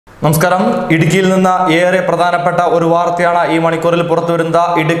നമസ്കാരം. ഇടുക്കിയിൽ നിന്ന് ഏറെ പ്രധാനപ്പെട്ട ഒരു വാർത്തയാണ് ഈ മണിക്കൂറിൽ പുറത്തുവരുന്നത്.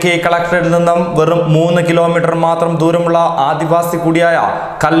 ഇടുക്കി കളക്ടറേറ്റിൽ നിന്നും വെറും 3 കിലോമീറ്റർ മാത്രം ദൂരമുള്ള ആദിവാസി കുടിയായ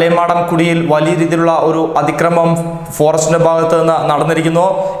കല്ലേമാടം കുടിയിൽ വലിയ രീതിയിലുള്ള ഒരു അതിക്രമം ഫോറസ്റ്റിന്റെ ഭാഗത്ത് നിന്ന് നടന്നിരിക്കുന്നു.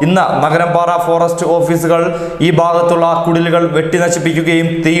 ഇന്ന് നഗരംപാറ ഫോറസ്റ്റ് ഓഫീസുകൾ ഈ ഭാഗത്തുള്ള കുടിലുകൾ വെട്ടി നശിപ്പിക്കുകയും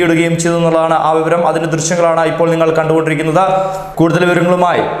തീയിടുകയും ചെയ്തു എന്നുള്ളതാണ് ആ വിവരം. അതിന്റെ ദൃശ്യങ്ങളാണ് ഇപ്പോൾ നിങ്ങൾ കണ്ടുകൊണ്ടിരിക്കുന്നത്. കൂടുതൽ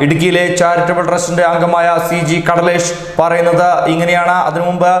വിവരങ്ങളുമായി ഇടുക്കിയിലെ ചാരിറ്റബിൾ ട്രസ്റ്റിന്റെ അംഗമായ CG കടലേഷ് പറയുന്നത് ഇങ്ങനെയാണ്. അതിനു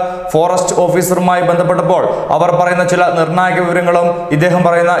മുമ്പ് ഫോറസ്റ്റ് ഓഫീസറുമായി ബന്ധപ്പെട്ടപ്പോൾ അവർ പറയുന്ന ചില നിർണായക വിവരങ്ങളും ഇദ്ദേഹം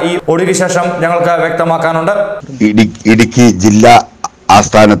പറയുന്ന ഈ ഒടുവിന് ശേഷം ഞങ്ങൾക്ക് വ്യക്തമാക്കാനുണ്ട്. ഇടുക്കി ജില്ലാ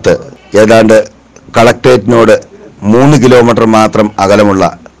ആസ്ഥാനത്ത് ഏതാണ്ട് കളക്ടറേറ്റിനോട് 3 കിലോമീറ്റർ മാത്രം അകലമുള്ള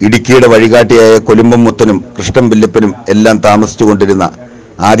ഇടുക്കിയുടെ വഴികാട്ടിയായ കൊലുമ്പം മുത്തനും കൃഷ്ണൻ വില്ലപ്പനും എല്ലാം താമസിച്ചുകൊണ്ടിരുന്ന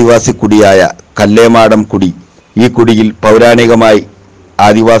ആദിവാസി കുടിയായ കല്ലേമാടം കുടി. ഈ കുടിയിൽ പൗരാണികമായി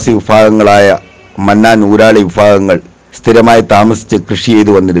ആദിവാസി വിഭാഗങ്ങളായ മന്നാൻ ഊരാളി വിഭാഗങ്ങൾ സ്ഥിരമായി താമസിച്ച് കൃഷി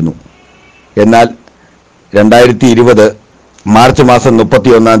ചെയ്തു വന്നിരുന്നു. എന്നാൽ 2020 മാർച്ച് മാസം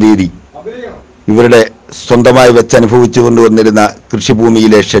 31-ാം തീയതി ഇവരുടെ സ്വന്തമായി വെച്ചനുഭവിച്ചു കൊണ്ടുവന്നിരുന്ന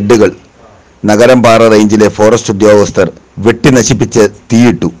കൃഷിഭൂമിയിലെ ഷെഡുകൾ നഗരംപാറ റേഞ്ചിലെ ഫോറസ്റ്റ് ഉദ്യോഗസ്ഥർ വെട്ടി നശിപ്പിച്ച്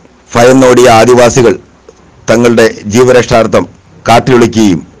തീയിട്ടു. ഭയന്നോടിയ ആദിവാസികൾ തങ്ങളുടെ ജീവരക്ഷാർത്ഥം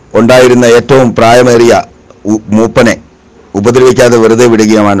കാട്ടിയൊളിക്കുകയും ഉണ്ടായിരുന്ന ഏറ്റവും പ്രായമേറിയ മൂപ്പനെ ഉപദ്രവിക്കാതെ വെറുതെ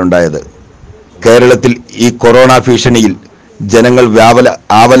വിടുകയുമാണ് ഉണ്ടായത്. കേരളത്തിൽ ഈ കൊറോണ ഭീഷണിയിൽ ജനങ്ങൾ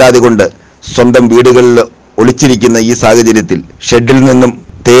ആവലാതി കൊണ്ട് സ്വന്തം വീടുകളിൽ ഒളിച്ചിരിക്കുന്ന ഈ സാഹചര്യത്തിൽ ഷെഡിൽ നിന്നും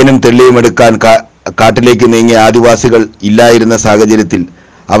തേനും തെള്ളിയും എടുക്കാൻ കാട്ടിലേക്ക് നീങ്ങിയ ആദിവാസികൾ ഇല്ലായിരുന്ന സാഹചര്യത്തിൽ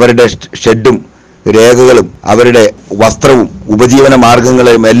അവരുടെ ഷെഡും രേഖകളും അവരുടെ വസ്ത്രവും ഉപജീവന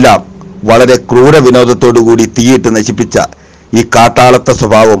മാർഗങ്ങളും എല്ലാം വളരെ ക്രൂര വിനോദത്തോടുകൂടി തീയിട്ട് നശിപ്പിച്ച ഈ കാട്ടാളത്ത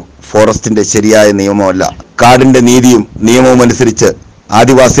സ്വഭാവം ഫോറസ്റ്റിന്റെ ശരിയായ നിയമമല്ല. കാടിന്റെ നീതിയും നിയമവും അനുസരിച്ച്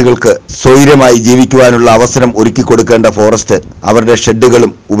ആദിവാസികൾക്ക് സ്വൈര്യമായി ജീവിക്കുവാനുള്ള അവസരം ഒരുക്കി കൊടുക്കേണ്ട ഫോറസ്റ്റ് അവരുടെ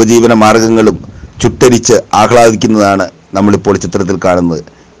ഷെഡുകളും ഉപജീവന മാർഗങ്ങളും ചുട്ടരിച്ച് ആഹ്ലാദിക്കുന്നതാണ് നമ്മളിപ്പോൾ ചിത്രത്തിൽ കാണുന്നത്.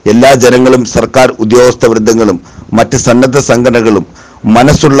 എല്ലാ ജനങ്ങളും, സർക്കാർ ഉദ്യോഗസ്ഥ വൃന്ദങ്ങളും, മറ്റ് സന്നദ്ധ സംഘടനകളും,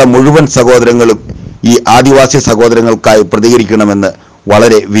 മനസ്സുള്ള മുഴുവൻ സഹോദരങ്ങളും ഈ ആദിവാസി സഹോദരങ്ങൾക്കായി പ്രതികരിക്കണമെന്ന്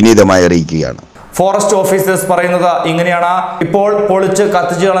വളരെ വിനീതമായി അറിയിക്കുകയാണ്. ഫോറസ്റ്റ് ഓഫീസേഴ്സ് പറയുന്നത് ഇങ്ങനെയാണ്. ഇപ്പോൾ പൊളിച്ച്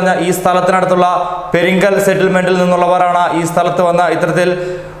കത്തിച്ചു കളഞ്ഞ ഈ സ്ഥലത്തിനടുത്തുള്ള പെരിങ്കൽ സെറ്റിൽമെന്റിൽ നിന്നുള്ളവരാണ് ഈ സ്ഥലത്ത് വന്ന് ഇത്തരത്തിൽ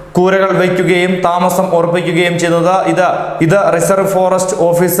കൂരകൾ വയ്ക്കുകയും താമസം ഉറപ്പിക്കുകയും ചെയ്യുന്നത്. ഇത് റിസർവ് ഫോറസ്റ്റ്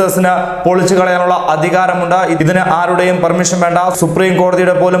ഓഫീസേഴ്സിന് പൊളിച്ചു കളയാനുള്ള അധികാരമുണ്ട്. ഇതിന് ആരുടെയും പെർമിഷൻ വേണ്ട. സുപ്രീം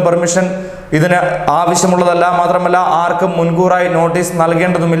കോടതിയുടെ പോലും പെർമിഷൻ ഇതിന് ആവശ്യമുള്ളതല്ല. മാത്രമല്ല ആർക്കും മുൻകൂറായി നോട്ടീസ്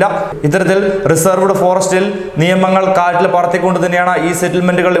നൽകേണ്ടതുമില്ല. ഇത്തരത്തിൽ റിസർവ്ഡ് ഫോറസ്റ്റിൽ നിയമങ്ങൾ കാറ്റിൽ പറത്തിക്കൊണ്ട് തന്നെയാണ് ഈ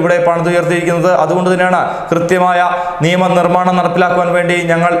സെറ്റിൽമെന്റുകൾ ഇവിടെ പണിതുയർത്തിയിരിക്കുന്നത്. അതുകൊണ്ട് തന്നെയാണ് കൃത്യമായ നിയമനിർമ്മാണം നടപ്പിലാക്കുവാൻ വേണ്ടി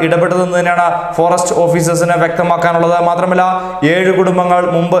ഞങ്ങൾ ഇടപെട്ടതെന്ന് തന്നെയാണ് ഫോറസ്റ്റ് ഓഫീസേഴ്സിന് വ്യക്തമാക്കാനുള്ളത്. മാത്രമല്ല 7 കുടുംബങ്ങൾ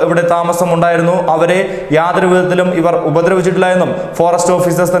മുമ്പ് ഇവിടെ താമസം ഉണ്ടായിരുന്നു. അവരെ യാതൊരു വിധത്തിലും ഇവർ ഉപദ്രവിച്ചിട്ടില്ല എന്നും ഫോറസ്റ്റ്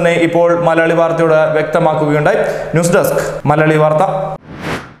ഓഫീസേഴ്സ് തന്നെ ഇപ്പോൾ മലയാളി വാർത്തയോട് വ്യക്തമാക്കുകയുണ്ടായി. ന്യൂസ് ഡെസ്ക് മലയാളി വാർത്ത.